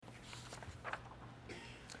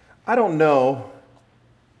I don't know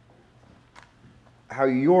how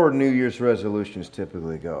your New Year's resolutions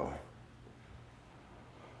typically go,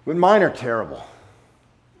 but mine are terrible.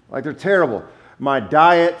 Like, they're terrible. My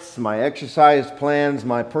diets, my exercise plans,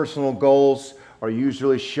 my personal goals are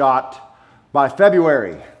usually shot by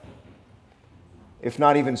February, if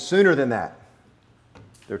not even sooner than that.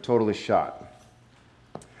 They're totally shot.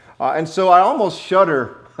 And so I almost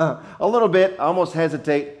shudder a little bit, I almost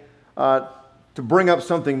hesitate to bring up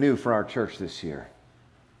something new for our church this year.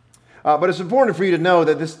 But it's important for you to know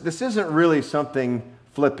that this isn't really something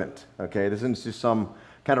flippant, okay? This isn't just some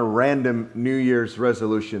kind of random New Year's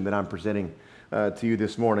resolution that I'm presenting to you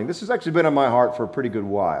this morning. This has actually been on my heart for a pretty good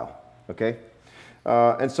while, okay?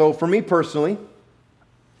 And so for me personally,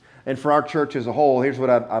 and for our church as a whole, here's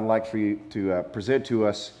what I'd like for you to present to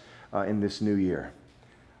us in this new year.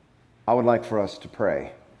 I would like for us to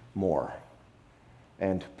pray more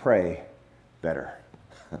and pray better.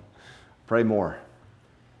 Pray more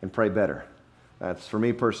and pray better. That's for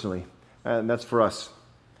me personally, and that's for us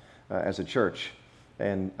as a church.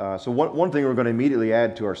 And so one thing we're going to immediately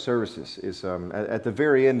add to our services is at the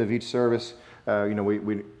very end of each service,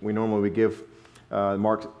 we normally give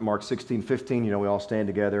Mark 16:15. We all stand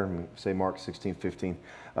together and say Mark 16:15.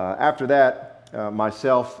 After that,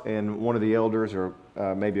 myself and one of the elders, or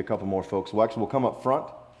maybe a couple more folks, will come up front,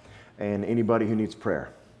 and anybody who needs prayer,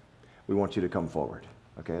 we want you to come forward.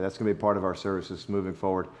 Okay, that's going to be part of our services moving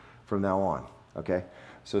forward from now on. Okay,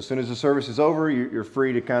 so as soon as the service is over, you're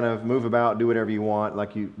free to kind of move about, do whatever you want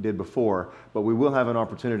like you did before, but we will have an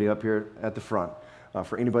opportunity up here at the front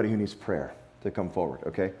for anybody who needs prayer to come forward.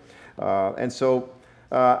 Okay, and so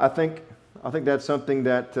I think that's something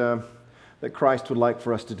that Christ would like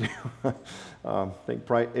for us to do. I think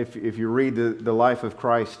if you read the life of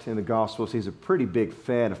Christ in the Gospels, he's a pretty big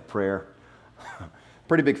fan of prayer.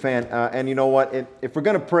 Pretty big fan. And you know what? If we're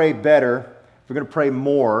going to pray better, if we're going to pray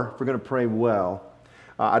more, if we're going to pray well,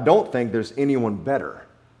 I don't think there's anyone better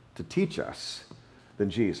to teach us than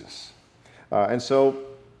Jesus. And so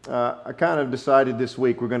I kind of decided this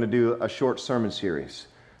week we're going to do a short sermon series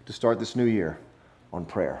to start this new year on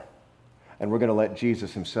prayer. And we're going to let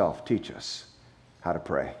Jesus himself teach us how to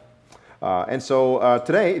pray. And so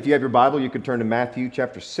today, if you have your Bible, you can turn to Matthew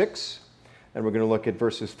chapter 6, and we're going to look at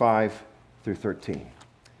verses 5 through 13.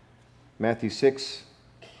 Matthew 6,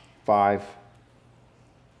 5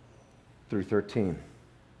 through 13.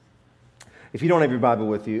 If you don't have your Bible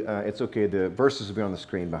with you, it's okay. The verses will be on the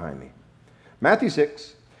screen behind me. Matthew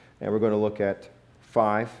 6, and we're going to look at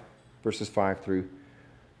verses 5 through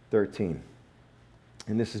 13.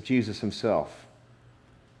 And this is Jesus himself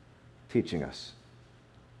teaching us.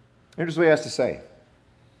 Here's what he has to say.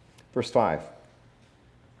 Verse 5.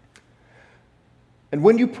 And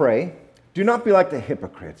when you pray, do not be like the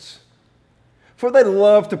hypocrites, for they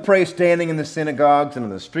love to pray standing in the synagogues and on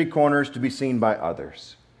the street corners to be seen by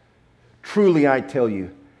others. Truly, I tell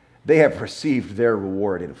you, they have received their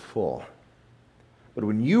reward in full. But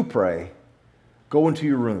when you pray, go into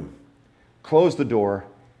your room, close the door,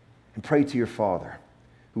 and pray to your Father,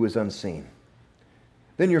 who is unseen.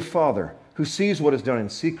 Then your Father, who sees what is done in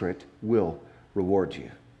secret, will reward you.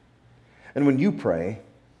 And when you pray,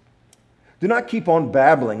 do not keep on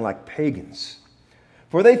babbling like pagans,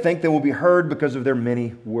 for they think they will be heard because of their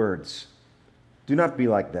many words. Do not be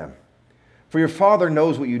like them, for your Father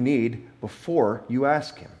knows what you need before you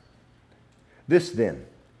ask him. This, then,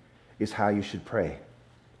 is how you should pray.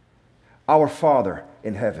 Our Father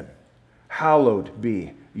in heaven, hallowed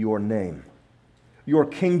be your name. Your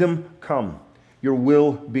kingdom come, your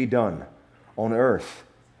will be done, on earth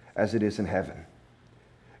as it is in heaven.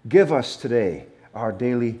 Give us today our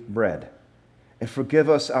daily bread, and forgive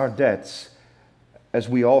us our debts as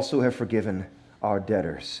we also have forgiven our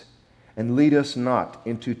debtors. And lead us not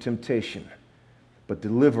into temptation, but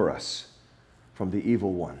deliver us from the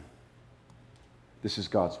evil one. This is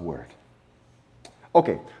God's word.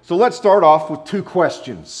 Okay, so let's start off with two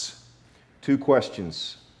questions. Two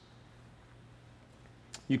questions.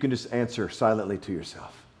 You can just answer silently to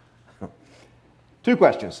yourself. Two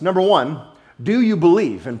questions. Number one, do you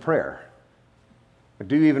believe in prayer? Or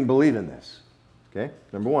do you even believe in this? Okay,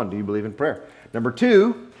 number one, do you believe in prayer? Number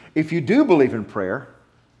two, if you do believe in prayer,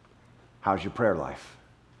 how's your prayer life?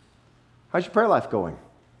 How's your prayer life going?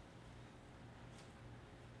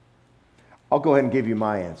 I'll go ahead and give you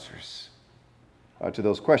my answers to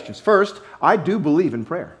those questions. First, I do believe in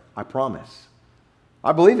prayer. I promise.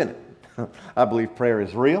 I believe in it. I believe prayer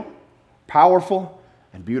is real, powerful,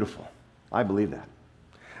 and beautiful. I believe that.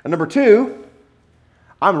 And number two,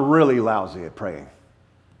 I'm really lousy at praying.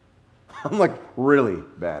 I'm like really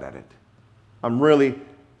bad at it. I'm really,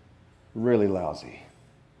 really lousy.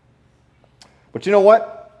 But you know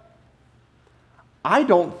what? I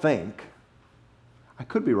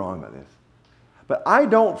could be wrong about this, but I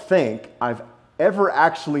don't think I've ever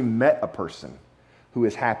actually met a person who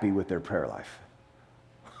is happy with their prayer life.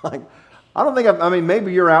 Like, I don't think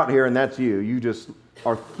maybe you're out here and that's you. You just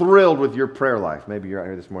are thrilled with your prayer life. Maybe you're out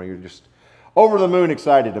here this morning, you're just over the moon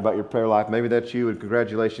excited about your prayer life. Maybe that's you, and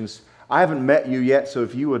congratulations. I haven't met you yet, so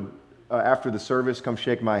if you would, after the service, come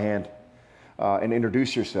shake my hand and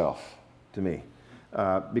introduce yourself to me.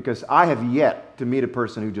 Because I have yet to meet a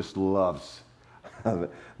person who just loves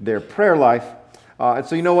their prayer life. And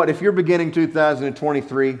so you know what? If you're beginning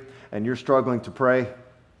 2023 and you're struggling to pray,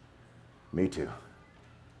 me too.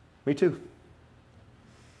 Me too.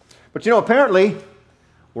 But you know, apparently,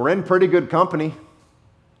 we're in pretty good company.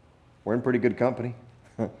 We're in pretty good company.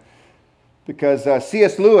 Because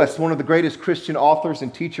C.S. Lewis, one of the greatest Christian authors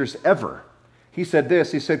and teachers ever, he said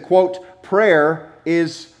this. He said, quote, "Prayer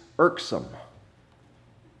is irksome."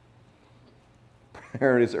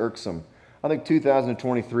 Prayer is irksome. I think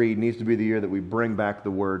 2023 needs to be the year that we bring back the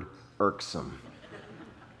word irksome.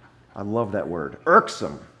 I love that word,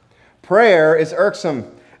 irksome. Prayer is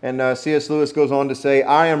irksome. And C.S. Lewis goes on to say,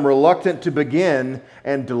 "I am reluctant to begin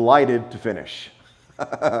and delighted to finish."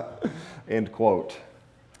 End quote.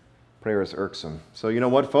 Prayer is irksome. So you know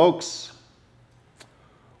what, folks?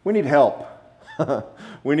 We need help.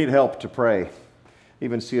 We need help to pray.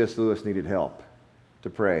 Even C.S. Lewis needed help to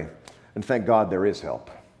pray. And thank God there is help.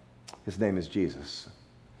 His name is Jesus.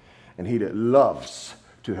 And He loves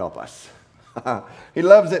to help us. He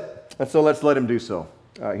loves it. And so let's let Him do so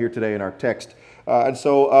here today in our text. And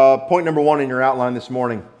so point number one in your outline this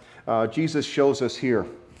morning, Jesus shows us here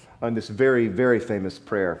on this very, very famous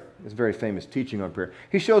prayer, this very famous teaching on prayer.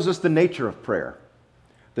 He shows us the nature of prayer.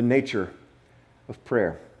 The nature of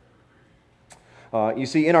prayer. You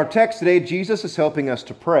see, in our text today, Jesus is helping us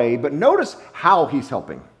to pray, but notice how He's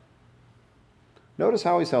helping. Notice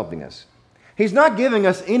how He's helping us. He's not giving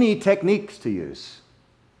us any techniques to use.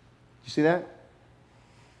 You see that?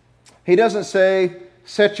 He doesn't say,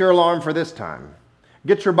 set your alarm for this time.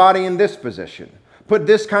 Get your body in this position. Put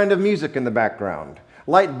this kind of music in the background.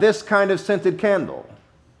 Light this kind of scented candle.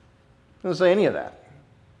 He doesn't say any of that.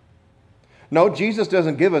 No, Jesus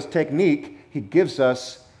doesn't give us technique. He gives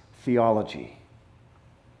us theology.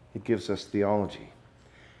 He gives us theology.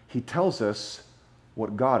 He tells us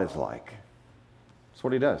what God is like. That's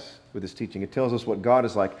what He does with His teaching. It tells us what God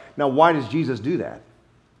is like. Now, why does Jesus do that?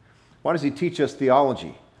 Why does He teach us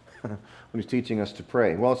theology when He's teaching us to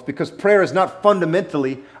pray? Well, it's because prayer is not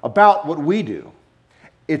fundamentally about what we do.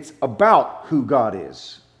 It's about who God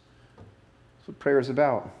is. That's what prayer is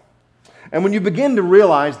about. And when you begin to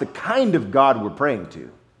realize the kind of God we're praying to,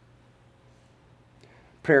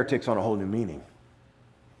 prayer takes on a whole new meaning.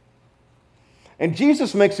 And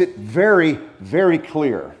Jesus makes it very, very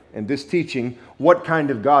clear in this teaching what kind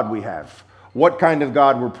of God we have, what kind of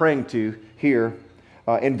God we're praying to here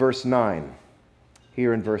in verse 9.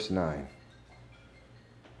 Here in verse 9.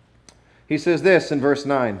 He says this in verse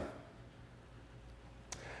 9.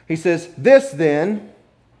 He says, "This then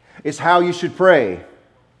is how you should pray.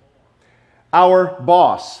 Our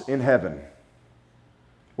boss in heaven."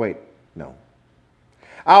 Wait, no.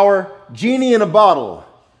 "Our genie in a bottle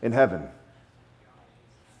in heaven."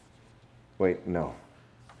 Wait, no.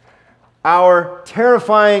 "Our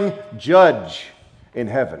terrifying judge in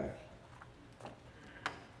heaven."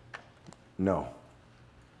 No.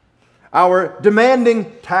 "Our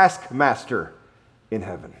demanding taskmaster in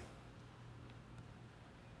heaven."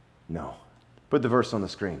 No. Put the verse on the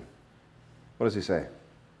screen. What does he say?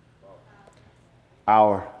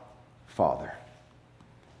 Our Father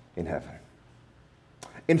in heaven.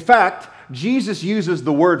 In fact, Jesus uses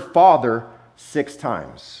the word Father 6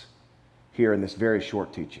 times here in this very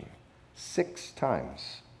short teaching. 6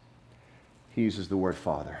 times He uses the word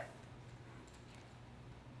Father.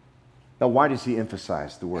 Now, why does He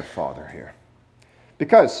emphasize the word Father here?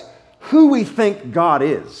 Because who we think God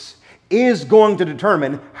is going to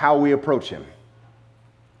determine how we approach Him.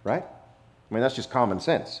 Right? I mean, that's just common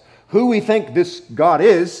sense. Who we think this God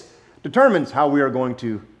is determines how we are going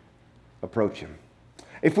to approach Him.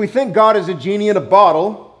 If we think God is a genie in a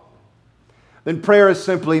bottle, then prayer is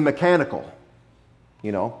simply mechanical.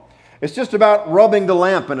 You know, it's just about rubbing the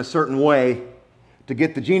lamp in a certain way to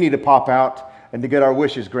get the genie to pop out and to get our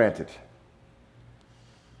wishes granted.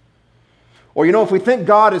 Or, you know, if we think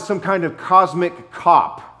God is some kind of cosmic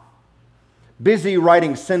cop, busy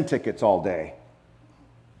writing sin tickets all day,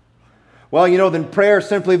 well, you know, then prayer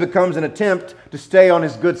simply becomes an attempt to stay on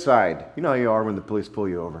His good side. You know how you are when the police pull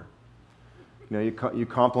you over. You know, you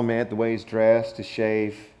compliment the way he's dressed, his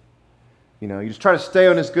shave. You know, you just try to stay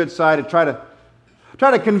on His good side and try to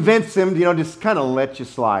Try to convince him, just kind of let you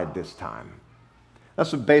slide this time.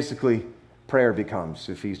 That's what basically prayer becomes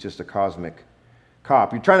if he's just a cosmic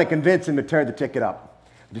cop. You're trying to convince him to tear the ticket up.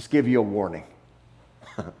 Just give you a warning.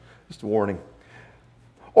 Just a warning.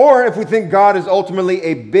 Or if we think God is ultimately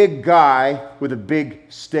a big guy with a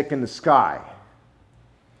big stick in the sky,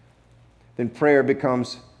 then prayer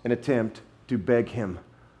becomes an attempt to beg him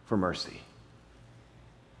for mercy.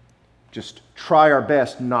 Just try our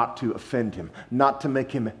best not to offend him, not to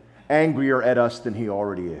make him angrier at us than he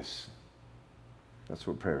already is. That's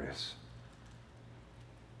what prayer is.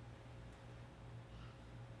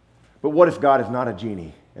 But what if God is not a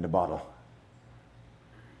genie in a bottle?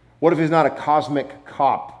 What if he's not a cosmic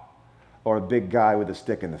cop or a big guy with a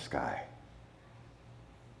stick in the sky?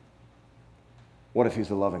 What if he's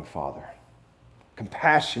a loving Father,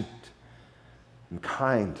 compassionate and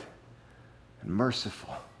kind and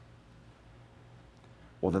merciful?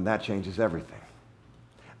 Well, then that changes everything.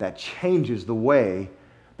 That changes the way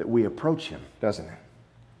that we approach him, doesn't it?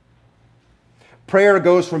 Prayer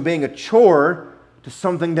goes from being a chore to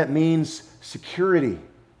something that means security,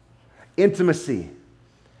 intimacy,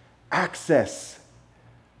 access,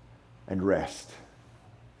 and rest.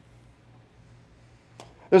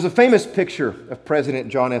 There's a famous picture of President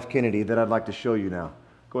John F. Kennedy that I'd like to show you now.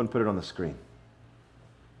 Go ahead and put it on the screen.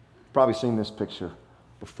 You've probably seen this picture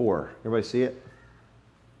before. Everybody see it?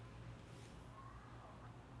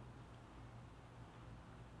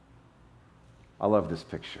 I love this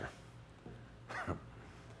picture.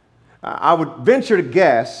 I would venture to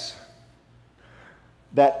guess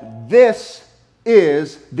that this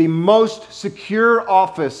is the most secure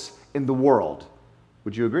office in the world.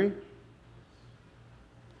 Would you agree?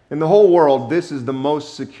 In the whole world, this is the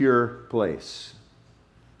most secure place,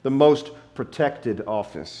 the most protected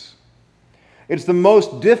office. It's the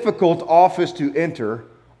most difficult office to enter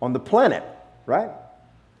on the planet, right?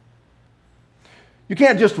 You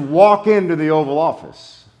can't just walk into the Oval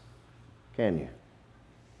Office, can you?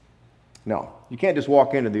 No, you can't just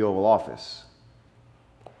walk into the Oval Office.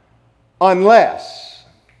 Unless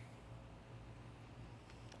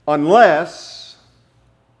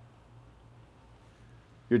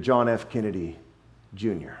you're John F. Kennedy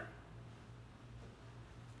Jr.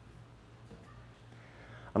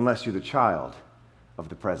 Unless you're the child of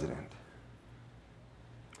the president.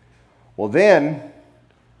 Well, then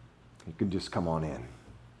you can just come on in.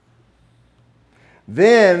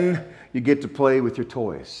 Then you get to play with your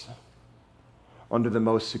toys under the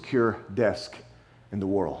most secure desk in the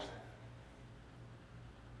world.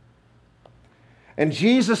 And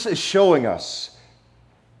Jesus is showing us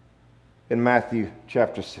in Matthew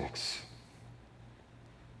chapter 6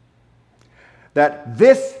 that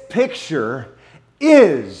this picture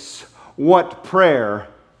is what prayer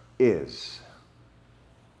is.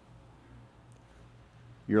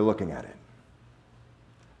 You're looking at it.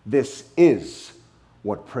 This is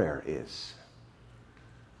what prayer is.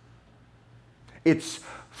 It's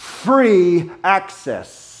free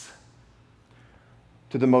access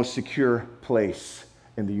to the most secure place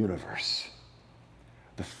in the universe,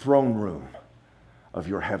 the throne room of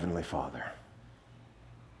your heavenly Father.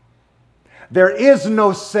 There is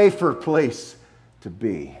no safer place to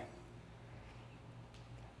be.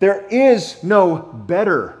 There is no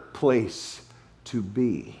better place to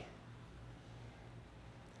be.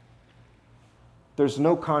 There's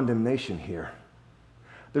no condemnation here.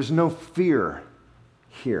 There's no fear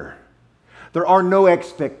here. There are no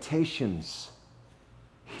expectations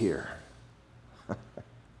here.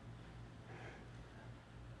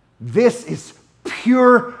 This is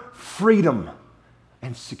pure freedom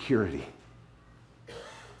and security.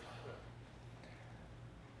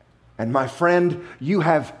 And my friend, you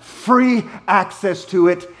have free access to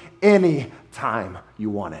it anytime you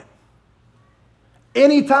want it.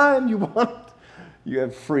 Anytime you want it, you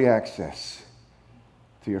have free access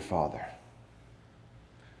to your Father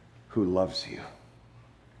who loves you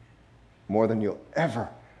more than you'll ever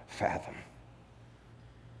fathom.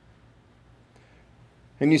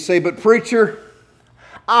 And you say, but preacher,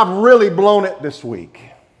 I've really blown it this week.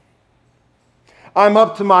 I'm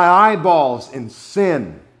up to my eyeballs in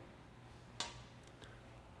sin.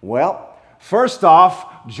 Well, first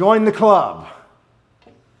off, join the club.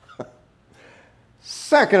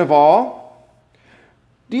 Second of all,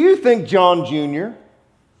 do you think John Jr.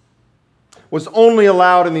 was only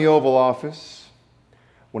allowed in the Oval Office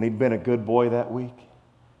when he'd been a good boy that week?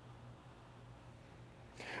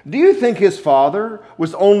 Do you think his father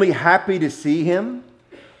was only happy to see him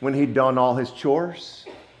when he'd done all his chores?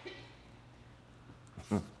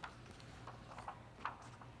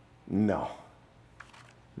 No.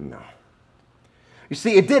 You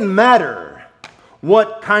see, it didn't matter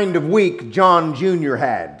what kind of week John Jr.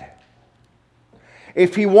 had.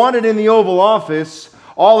 If he wanted in the Oval Office,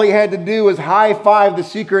 all he had to do was high-five the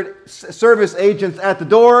Secret Service agents at the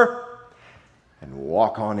door and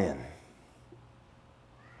walk on in.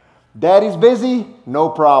 Daddy's busy? No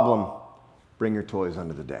problem. Bring your toys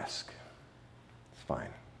under the desk. It's fine.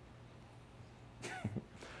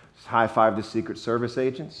 Just high-five the Secret Service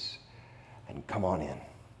agents and come on in.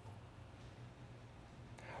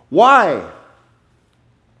 Why?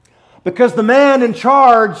 Because the man in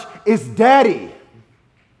charge is Daddy.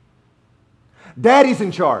 Daddy's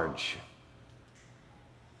in charge.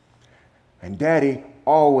 And Daddy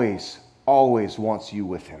always wants you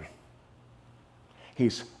with him.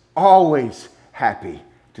 He's always happy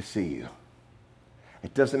to see you.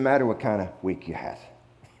 It doesn't matter what kind of week you had.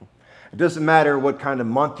 It doesn't matter what kind of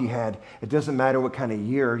month you had. It doesn't matter what kind of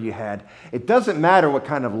year you had. It doesn't matter what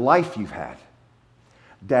kind of life you've had.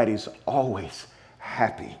 Daddy's always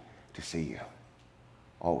happy to see you.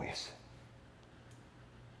 Always.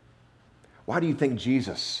 Why do you think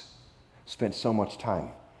Jesus spent so much time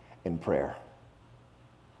in prayer?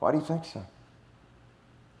 Why do you think so?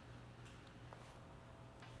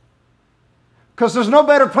 Because there's no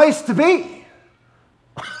better place to be.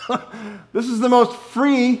 This is the most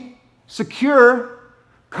free, secure,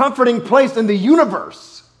 comforting place in the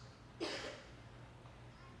universe.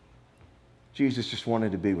 Jesus just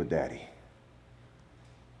wanted to be with Daddy.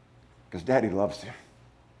 Because Daddy loves him.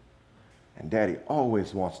 And Daddy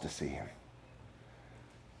always wants to see him.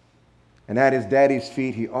 And at his Daddy's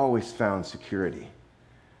feet, he always found security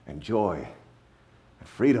and joy and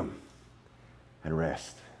freedom and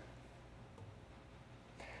rest.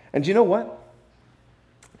 And you know what?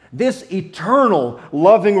 This eternal,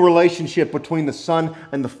 loving relationship between the Son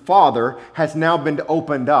and the Father has now been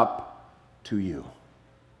opened up to you.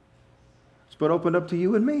 It's been opened up to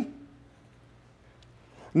you and me.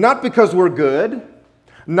 Not because we're good,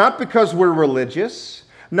 not because we're religious,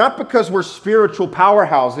 not because we're spiritual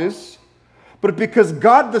powerhouses, but because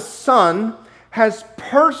God the Son has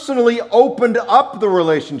personally opened up the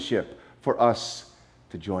relationship for us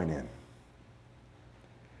to join in.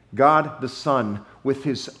 God the Son, with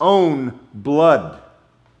his own blood,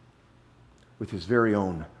 with his very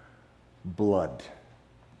own blood,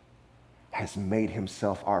 has made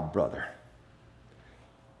himself our brother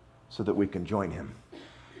so that we can join him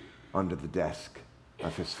under the desk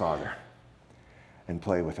of his Father and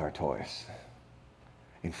play with our toys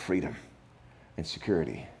in freedom and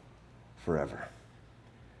security forever.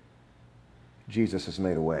 Jesus has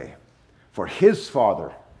made a way for his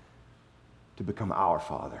Father to become our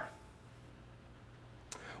Father.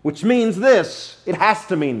 Which means this. It has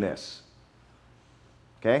to mean this.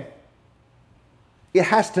 Okay? It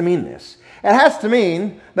has to mean this. It has to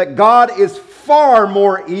mean that God is far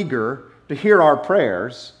more eager to hear our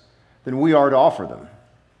prayers than we are to offer them.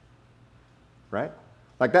 Right?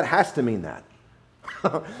 Like that has to mean that.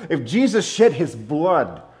 If Jesus shed his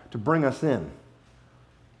blood to bring us in,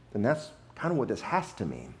 then that's kind of what this has to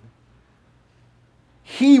mean.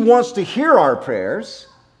 He wants to hear our prayers.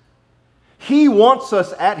 He wants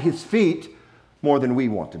us at his feet more than we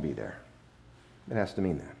want to be there. It has to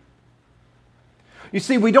mean that. You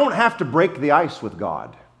see, we don't have to break the ice with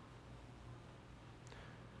God.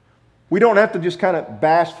 We don't have to just kind of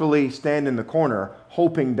bashfully stand in the corner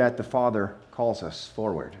hoping that the Father calls us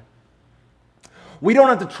forward. We don't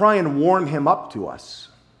have to try and warm him up to us.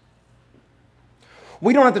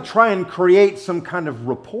 We don't have to try and create some kind of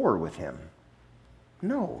rapport with him.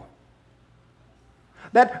 No.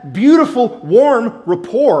 That beautiful, warm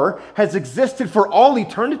rapport has existed for all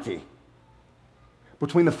eternity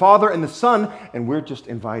between the Father and the Son, and we're just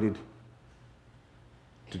invited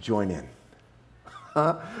to join in.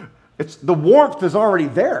 The warmth is already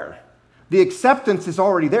there. The acceptance is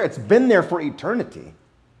already there. It's been there for eternity.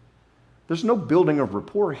 There's no building of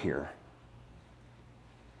rapport here.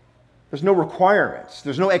 There's no requirements.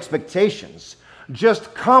 There's no expectations.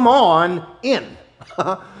 Just come on in.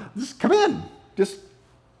 Just come in. Just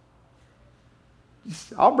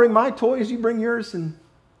I'll bring my toys, you bring yours, and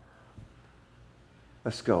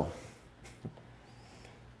let's go.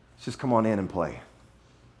 Let's just come on in and play.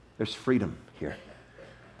 There's freedom here.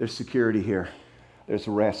 There's security here. There's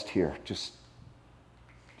rest here. Just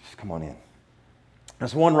come on in.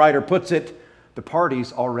 As one writer puts it, the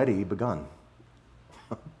party's already begun.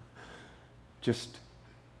 Just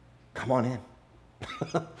come on in.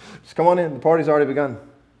 Just come on in. The party's already begun.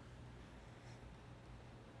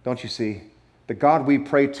 Don't you see? The God we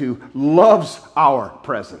pray to loves our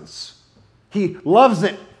presence. He loves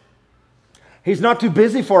it. He's not too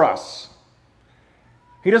busy for us.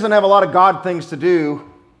 He doesn't have a lot of God things to do,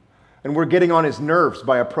 And we're getting on his nerves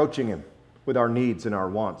by approaching him with our needs and our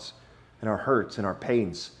wants and our hurts and our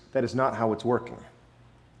pains. That is not how it's working.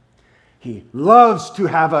 He loves to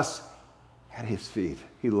have us at his feet.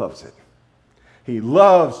 He loves it. He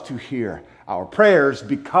loves to hear our prayers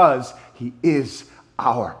because he is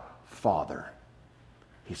our Father.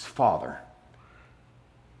 His Father.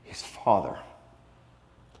 His Father.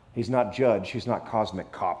 He's not judge. He's not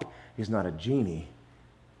cosmic cop. He's not a genie.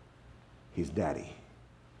 He's Daddy.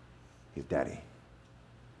 He's Daddy.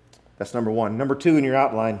 That's number one. Number two in your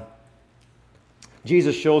outline,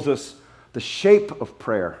 Jesus shows us the shape of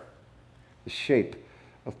prayer. The shape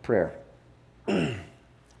of prayer.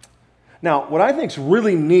 Now, what I think is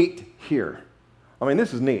really neat here, I mean,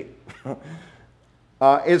 this is neat,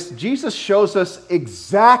 is Jesus shows us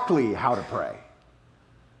exactly how to pray.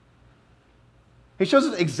 He shows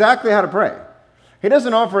us exactly how to pray. He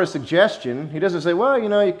doesn't offer a suggestion. He doesn't say, well,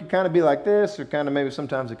 you could kind of be like this, or kind of maybe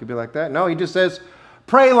sometimes it could be like that. No, he just says,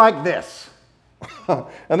 pray like this.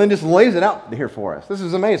 And then just lays it out here for us. This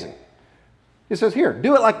is amazing. He says, here,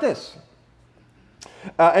 do it like this.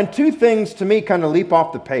 And two things to me kind of leap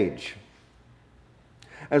off the page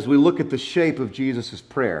as we look at the shape of Jesus'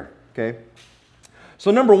 prayer, okay?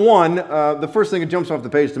 So number one, the first thing that jumps off the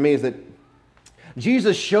page to me is that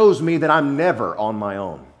Jesus shows me that I'm never on my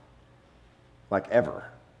own. Like ever.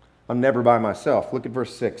 I'm never by myself. Look at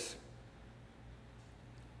verse 6.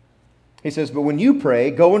 He says, but when you pray,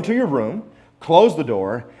 go into your room, close the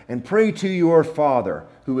door, and pray to your Father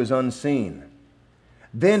who is unseen.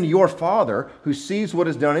 Then your Father who sees what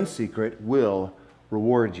is done in secret will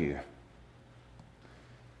reward you.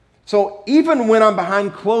 So even when I'm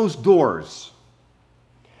behind closed doors,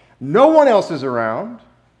 no one else is around.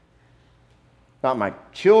 Not my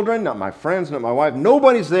children, not my friends, not my wife.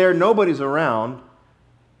 Nobody's there, nobody's around.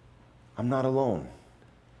 I'm not alone.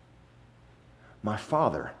 My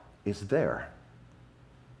Father is there.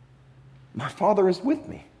 My Father is with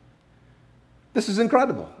me. This is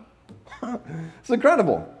incredible. It's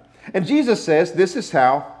incredible. And Jesus says this is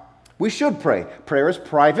how we should pray. Prayer is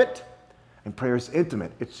private and prayer is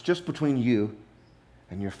intimate. It's just between you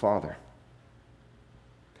and your Father.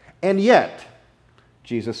 And yet,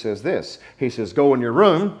 Jesus says this. He says, go in your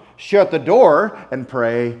room, shut the door, and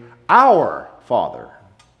pray, our Father.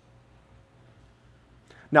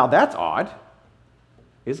 Now that's odd,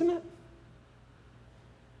 isn't it?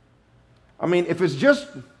 I mean, if it's just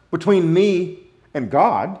between me and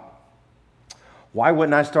God, why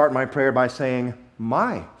wouldn't I start my prayer by saying,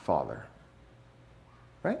 my Father?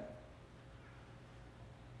 Right?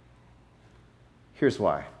 Here's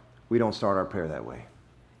why we don't start our prayer that way.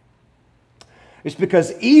 It's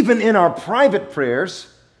because even in our private prayers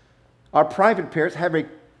have a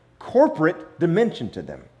corporate dimension to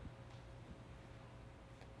them.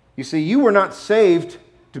 You see, you were not saved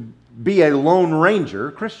to be a Lone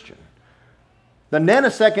Ranger Christian. The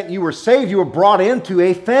nanosecond you were saved, you were brought into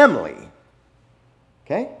a family.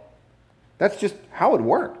 Okay? That's just how it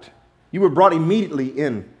worked. You were brought immediately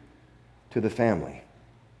in to the family.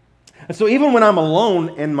 And so even when I'm alone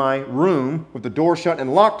in my room with the door shut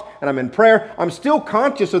and locked and I'm in prayer, I'm still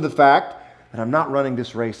conscious of the fact that I'm not running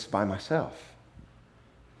this race by myself.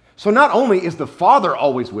 So not only is the Father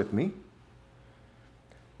always with me,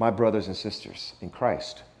 my brothers and sisters in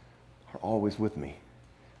Christ are always with me.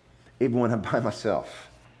 Even when I'm by myself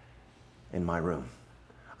in my room,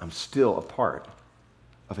 I'm still a part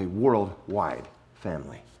of a worldwide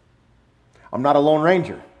family. I'm not a Lone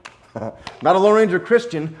Ranger. Not a Lone Ranger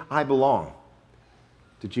Christian. I belong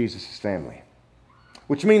to Jesus' family.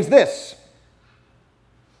 Which means this.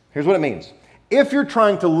 Here's what it means. If you're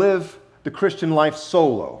trying to live the Christian life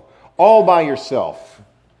solo, all by yourself,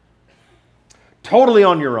 totally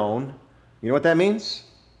on your own, you know what that means?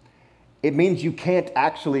 It means you can't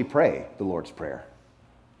actually pray the Lord's Prayer.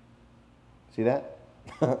 See that?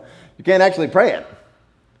 You can't actually pray it.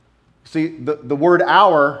 See, the word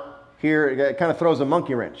our here, it kind of throws a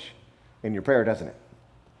monkey wrench in your prayer, doesn't it?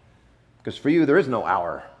 Because for you, there is no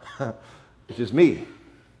our. It's just me.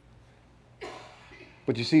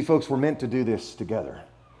 But you see, folks, we're meant to do this together.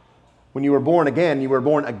 When you were born again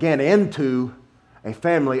into a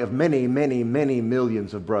family of many, many, many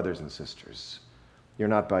millions of brothers and sisters. You're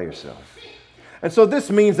not by yourself. And so this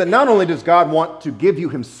means that not only does God want to give you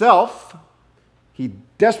himself, he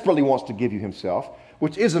desperately wants to give you himself,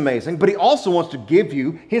 which is amazing, but he also wants to give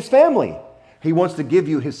you his family. He wants to give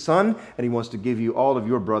you his son, and he wants to give you all of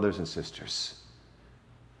your brothers and sisters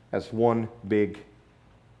as one big,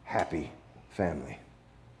 happy family.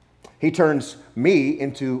 He turns me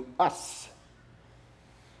into us,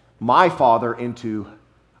 my Father into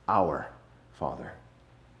our Father.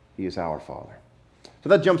 He is our Father. So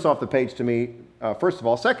that jumps off the page to me, first of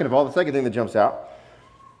all. Second of all, the second thing that jumps out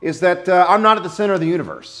is that I'm not at the center of the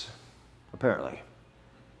universe, apparently.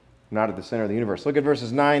 I'm not at the center of the universe. Look at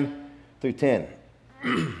verses 9 through 10.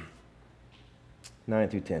 9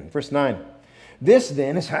 through 10. Verse 9. This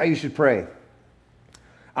then is how you should pray.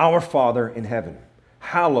 Our Father in heaven,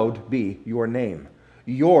 hallowed be your name.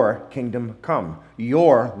 Your kingdom come.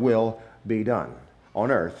 Your will be done on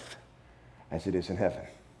earth as it is in heaven.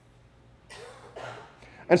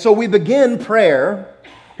 And so we begin prayer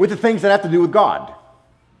with the things that have to do with God,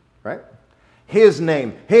 right? His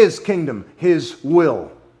name, His kingdom, His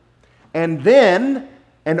will. And then,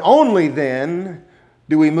 and only then,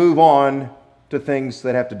 do we move on to things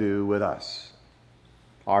that have to do with us.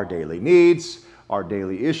 Our daily needs, our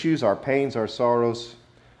daily issues, our pains, our sorrows,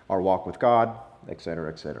 our walk with God,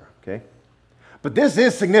 etc., okay? But this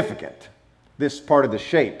is significant, this part of the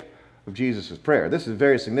shape of Jesus' prayer. This is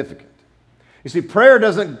very significant. You see, prayer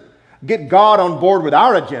doesn't get God on board with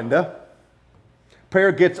our agenda.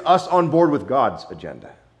 Prayer gets us on board with God's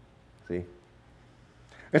agenda. See?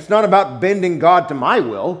 It's not about bending God to my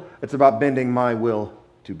will. It's about bending my will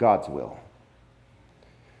to God's will.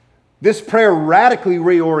 This prayer radically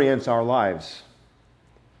reorients our lives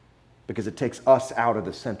because it takes us out of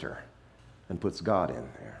the center and puts God in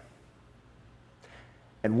there.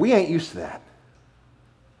 And we ain't used to that.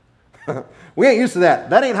 We ain't used to that.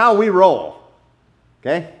 That ain't how we roll.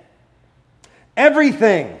 Okay?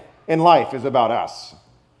 Everything in life is about us.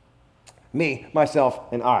 Me, myself,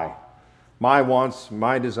 and I. My wants,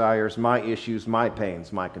 my desires, my issues, my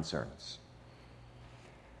pains, my concerns.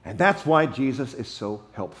 And that's why Jesus is so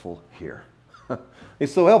helpful here.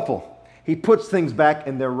 He's so helpful. He puts things back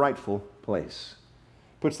in their rightful place.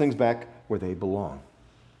 Puts things back where they belong.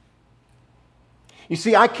 You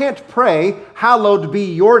see, I can't pray, hallowed be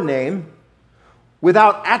your name,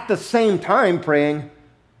 without at the same time praying,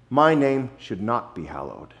 my name should not be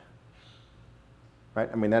hallowed. Right?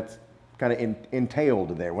 I mean, that's kind of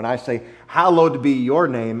entailed there. When I say, hallowed be your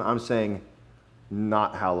name, I'm saying,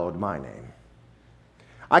 not hallowed my name.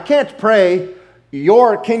 I can't pray,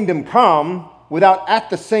 your kingdom come, without at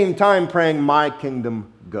the same time praying, my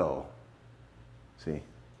kingdom go. See?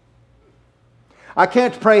 I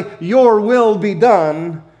can't pray, your will be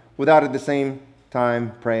done, without at the same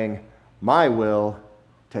time praying, my will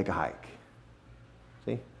take a hike.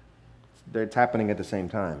 See? It's happening at the same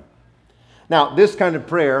time. Now, this kind of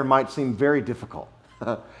prayer might seem very difficult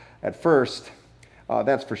at first,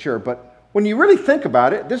 that's for sure. But when you really think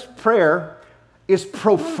about it, this prayer is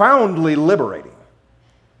profoundly liberating.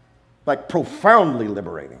 Like profoundly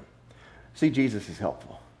liberating. See, Jesus is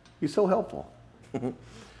helpful. He's so helpful.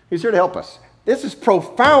 He's here to help us. This is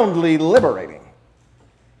profoundly liberating.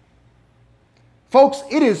 Folks,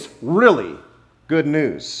 it is really good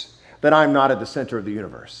news that I'm not at the center of the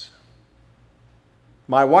universe.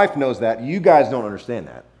 My wife knows that. You guys don't understand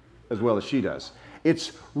that as well as she does.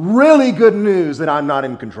 It's really good news that I'm not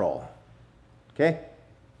in control. Okay?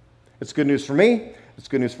 It's good news for me. It's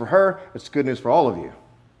good news for her. It's good news for all of you.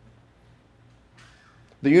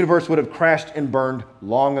 The universe would have crashed and burned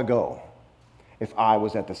long ago if I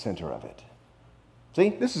was at the center of it. See,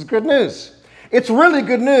 this is good news. It's really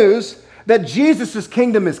good news that Jesus'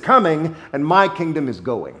 kingdom is coming and my kingdom is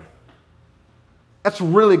going. That's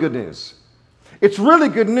really good news. It's really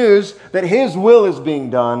good news that His will is being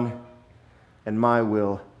done and my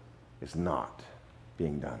will is not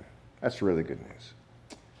being done. That's really good news.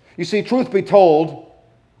 You see, truth be told,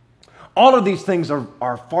 all of these things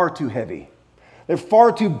are far too heavy. They're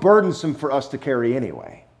far too burdensome for us to carry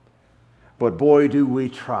anyway. But boy, do we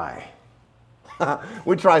try.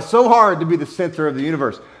 We try so hard to be the center of the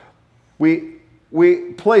universe. We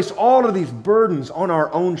place all of these burdens on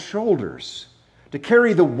our own shoulders to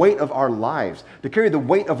carry the weight of our lives, to carry the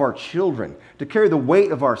weight of our children, to carry the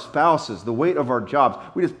weight of our spouses, the weight of our jobs.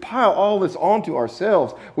 We just pile all this onto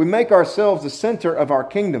ourselves. We make ourselves the center of our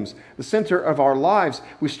kingdoms, the center of our lives.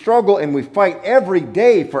 We struggle and we fight every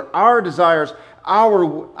day for our desires,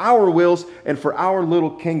 our wills, and for our little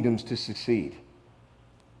kingdoms to succeed,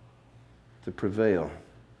 to prevail.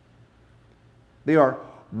 They are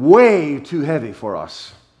way too heavy for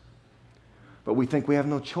us, but we think we have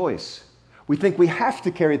no choice. We think we have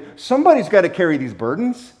to carry. Somebody's got to carry these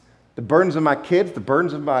burdens. The burdens of my kids, the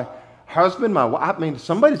burdens of my husband, my wife. I mean,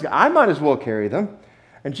 I might as well carry them.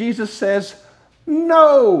 And Jesus says,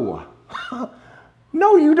 no.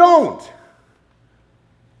 No, you don't.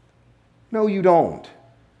 No, you don't.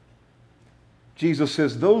 Jesus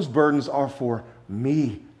says, those burdens are for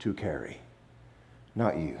me to carry,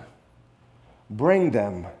 not you. Bring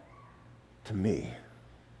them to me,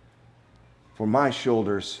 for my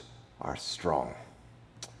shoulders are strong.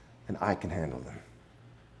 and I can handle them.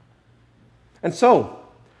 And so,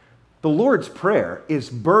 the Lord's Prayer is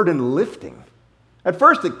burden lifting. At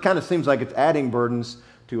first, it kind of seems like it's adding burdens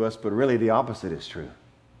to us, but really the opposite is true.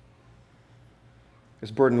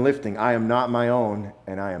 It's burden lifting. I am not my own,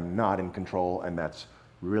 and I am not in control, and that's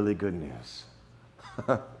really good news.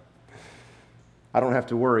 I don't have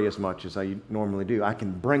to worry as much as I normally do. I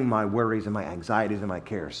can bring my worries and my anxieties and my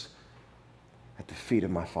cares at the feet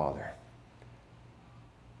of my Father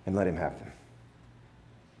and let Him have them.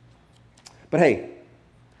 But hey,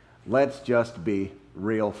 let's just be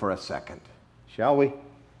real for a second, shall we?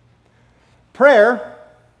 Prayer,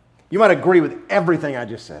 you might agree with everything I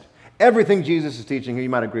just said. Everything Jesus is teaching here, you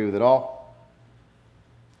might agree with it all.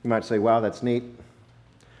 You might say, wow, that's neat.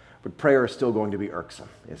 But prayer is still going to be irksome,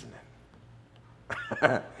 isn't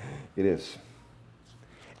it? It is.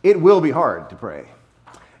 It will be hard to pray.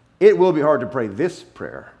 It will be hard to pray this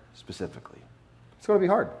prayer specifically. It's going to be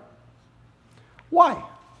hard. Why?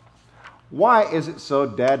 Why is it so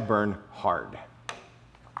dadburn hard?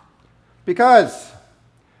 Because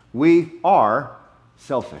we are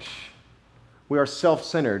selfish. We are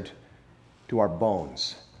self-centered to our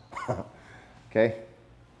bones. Okay?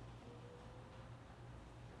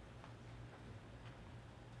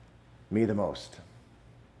 Me the most.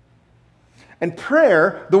 And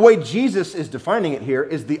prayer, the way Jesus is defining it here,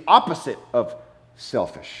 is the opposite of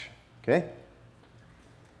selfish. Okay?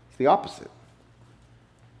 It's the opposite.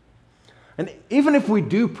 And even if we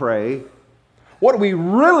do pray, what we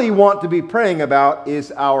really want to be praying about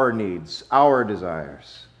is our needs, our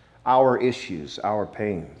desires, our issues, our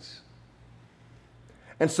pains.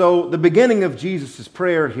 And so the beginning of Jesus'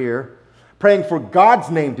 prayer here, praying for God's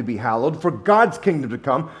name to be hallowed, for God's kingdom to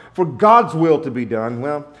come, for God's will to be done,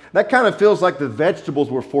 well, that kind of feels like the vegetables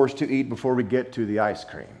we're forced to eat before we get to the ice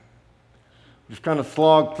cream. Just kind of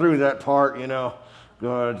slog through that part, you know,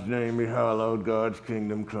 God's name be hallowed, God's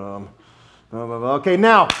kingdom come. Blah, blah, blah. Okay,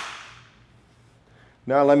 now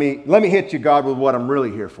let me hit you, God, with what I'm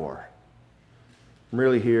really here for. I'm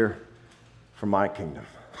really here for my kingdom,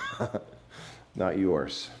 not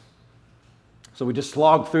yours. So we just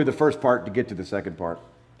slog through the first part to get to the second part.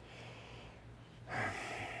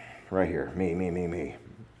 Right here, me.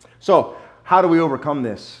 So, how do we overcome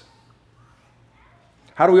this?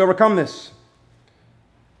 How do we overcome this?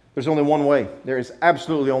 There's only one way. There is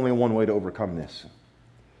absolutely only one way to overcome this.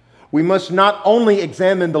 We must not only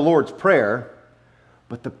examine the Lord's Prayer,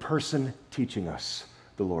 but the person teaching us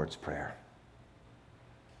the Lord's Prayer.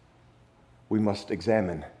 We must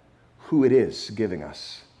examine who it is giving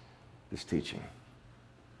us this teaching.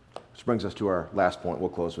 Which brings us to our last point. We'll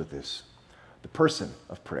close with this. The person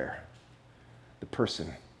of prayer. The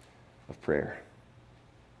person of prayer.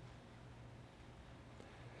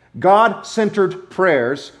 God-centered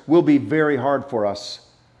prayers will be very hard for us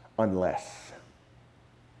unless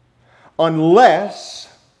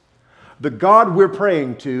the God we're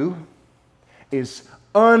praying to is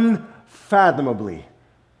unfathomably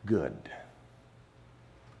good.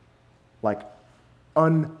 Like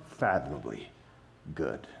unfathomably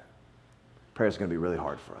good. Prayer is going to be really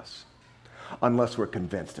hard for us unless we're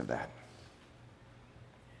convinced of that.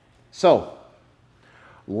 So,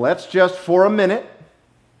 let's just for a minute,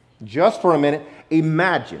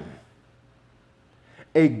 imagine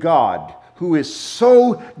a God who is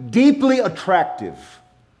so deeply attractive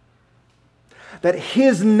that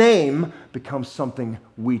His name becomes something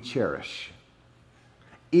we cherish,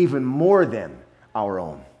 even more than our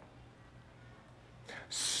own.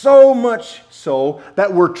 So much so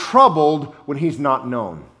that we're troubled when He's not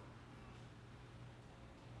known.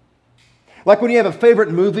 Like when you have a favorite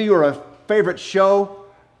movie or a favorite show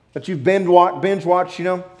that you've binge watched, you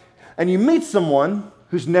know, and you meet someone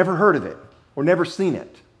who's never heard of it or never seen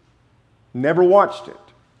it, never watched it.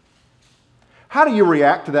 How do you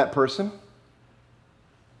react to that person?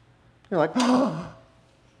 You're like, oh.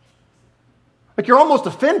 Like you're almost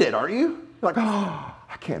offended, aren't you? You're like, oh,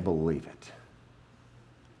 I can't believe it.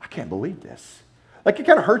 I can't believe this. Like it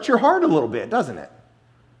kind of hurts your heart a little bit, doesn't it?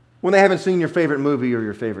 When they haven't seen your favorite movie or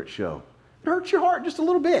your favorite show. It hurts your heart just a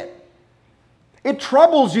little bit. It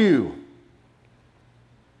troubles you.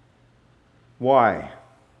 Why?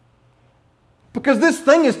 Because this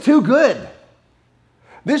thing is too good.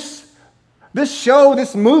 This show,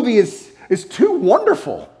 this movie is too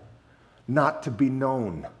wonderful not to be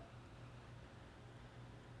known.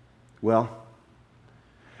 Well,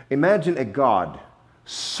 imagine a God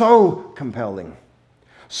so compelling,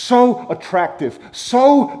 so attractive,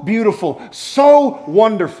 so beautiful, so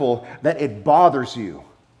wonderful that it bothers you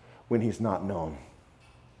when He's not known.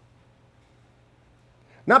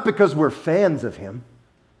 Not because we're fans of Him,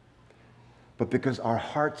 but because our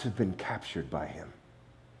hearts have been captured by him.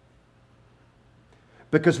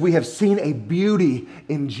 Because we have seen a beauty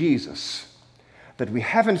in Jesus that we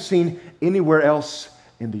haven't seen anywhere else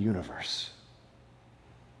in the universe.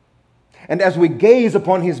 And as we gaze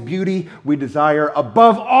upon his beauty, we desire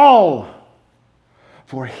above all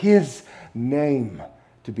for his name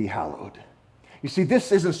to be hallowed. You see,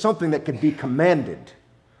 this isn't something that can be commanded.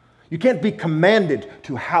 You can't be commanded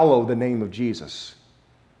to hallow the name of Jesus.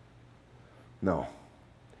 No.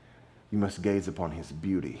 You must gaze upon his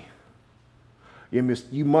beauty.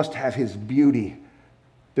 You must have his beauty,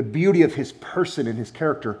 the beauty of his person and his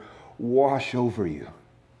character, wash over you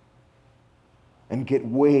and get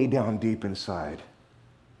way down deep inside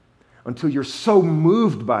until you're so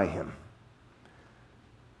moved by him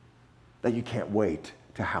that you can't wait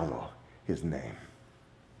to hallow his name.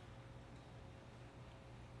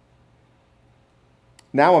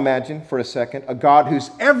 Now imagine for a second a God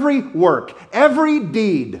whose every work, every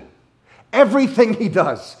deed, everything he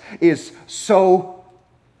does is so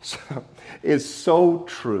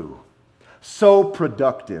true, so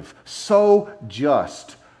productive, so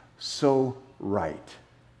just, so right,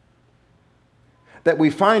 that we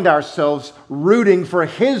find ourselves rooting for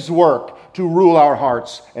his work to rule our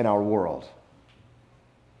hearts and our world.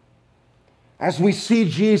 As we see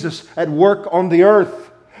Jesus at work on the earth,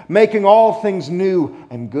 making all things new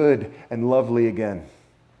and good and lovely again,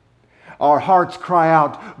 our hearts cry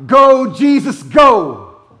out, "Go, Jesus,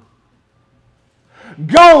 go!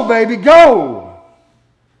 Go, baby, go!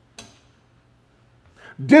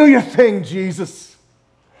 Do your thing, Jesus.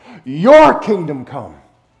 Your kingdom come.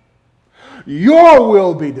 Your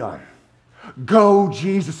will be done. Go,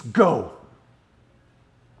 Jesus, go."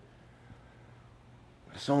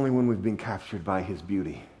 It's only when we've been captured by his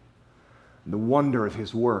beauty and the wonder of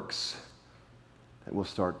his works that we'll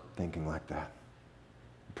start thinking like that,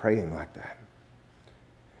 praying like that.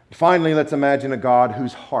 Finally, let's imagine a God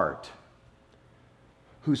whose heart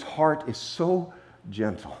is so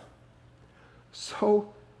gentle,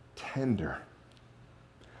 so tender,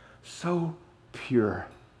 so pure,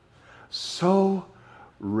 so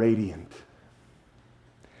radiant,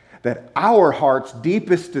 that our heart's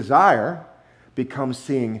deepest desire becomes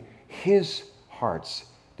seeing his heart's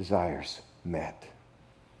desires met.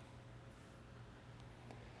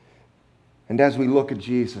 And as we look at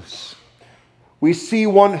Jesus, we see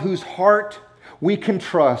one whose heart we can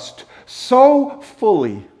trust so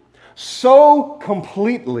fully, so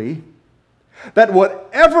completely, that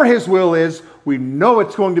whatever his will is, we know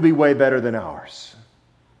it's going to be way better than ours.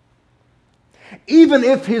 Even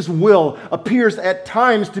if his will appears at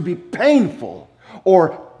times to be painful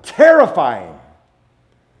or terrifying,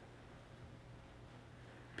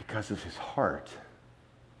 because of his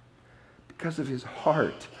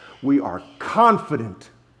heart, we are confident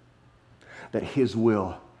that his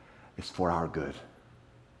will is for our good,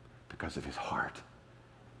 because of his heart.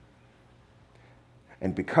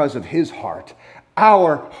 And because of his heart,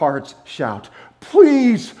 our hearts shout,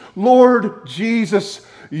 "Please, Lord Jesus,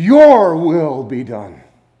 your will be done."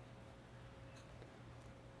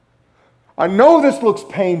 I know this looks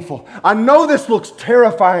painful. I know this looks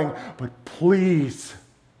terrifying, but please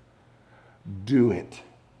do it.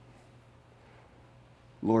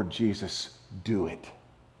 Lord Jesus, do it.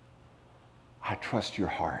 I trust your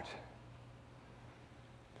heart.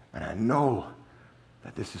 And I know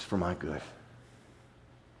that this is for my good.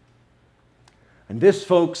 And this,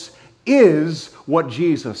 folks, is what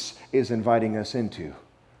Jesus is inviting us into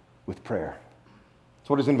with prayer. That's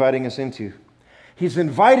what he's inviting us into. He's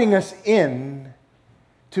inviting us in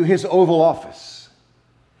to his Oval Office.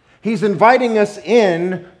 He's inviting us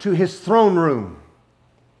in to his throne room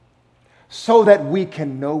so that we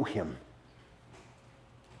can know him.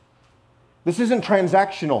 This isn't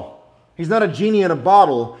transactional. He's not a genie in a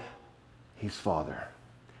bottle. He's Father.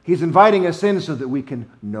 He's inviting us in so that we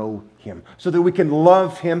can know him, so that we can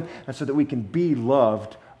love him, and so that we can be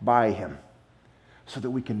loved by him, so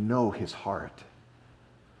that we can know his heart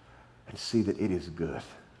and see that it is good.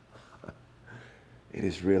 It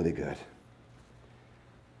is really good.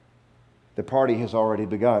 The party has already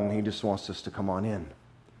begun. He just wants us to come on in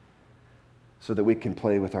so that we can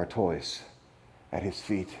play with our toys at his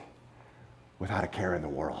feet without a care in the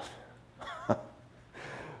world.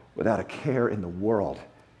 Without a care in the world.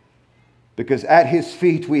 Because at his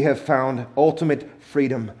feet we have found ultimate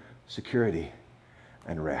freedom, security,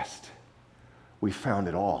 and rest. We found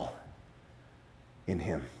it all in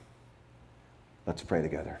him. Let's pray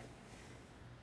together.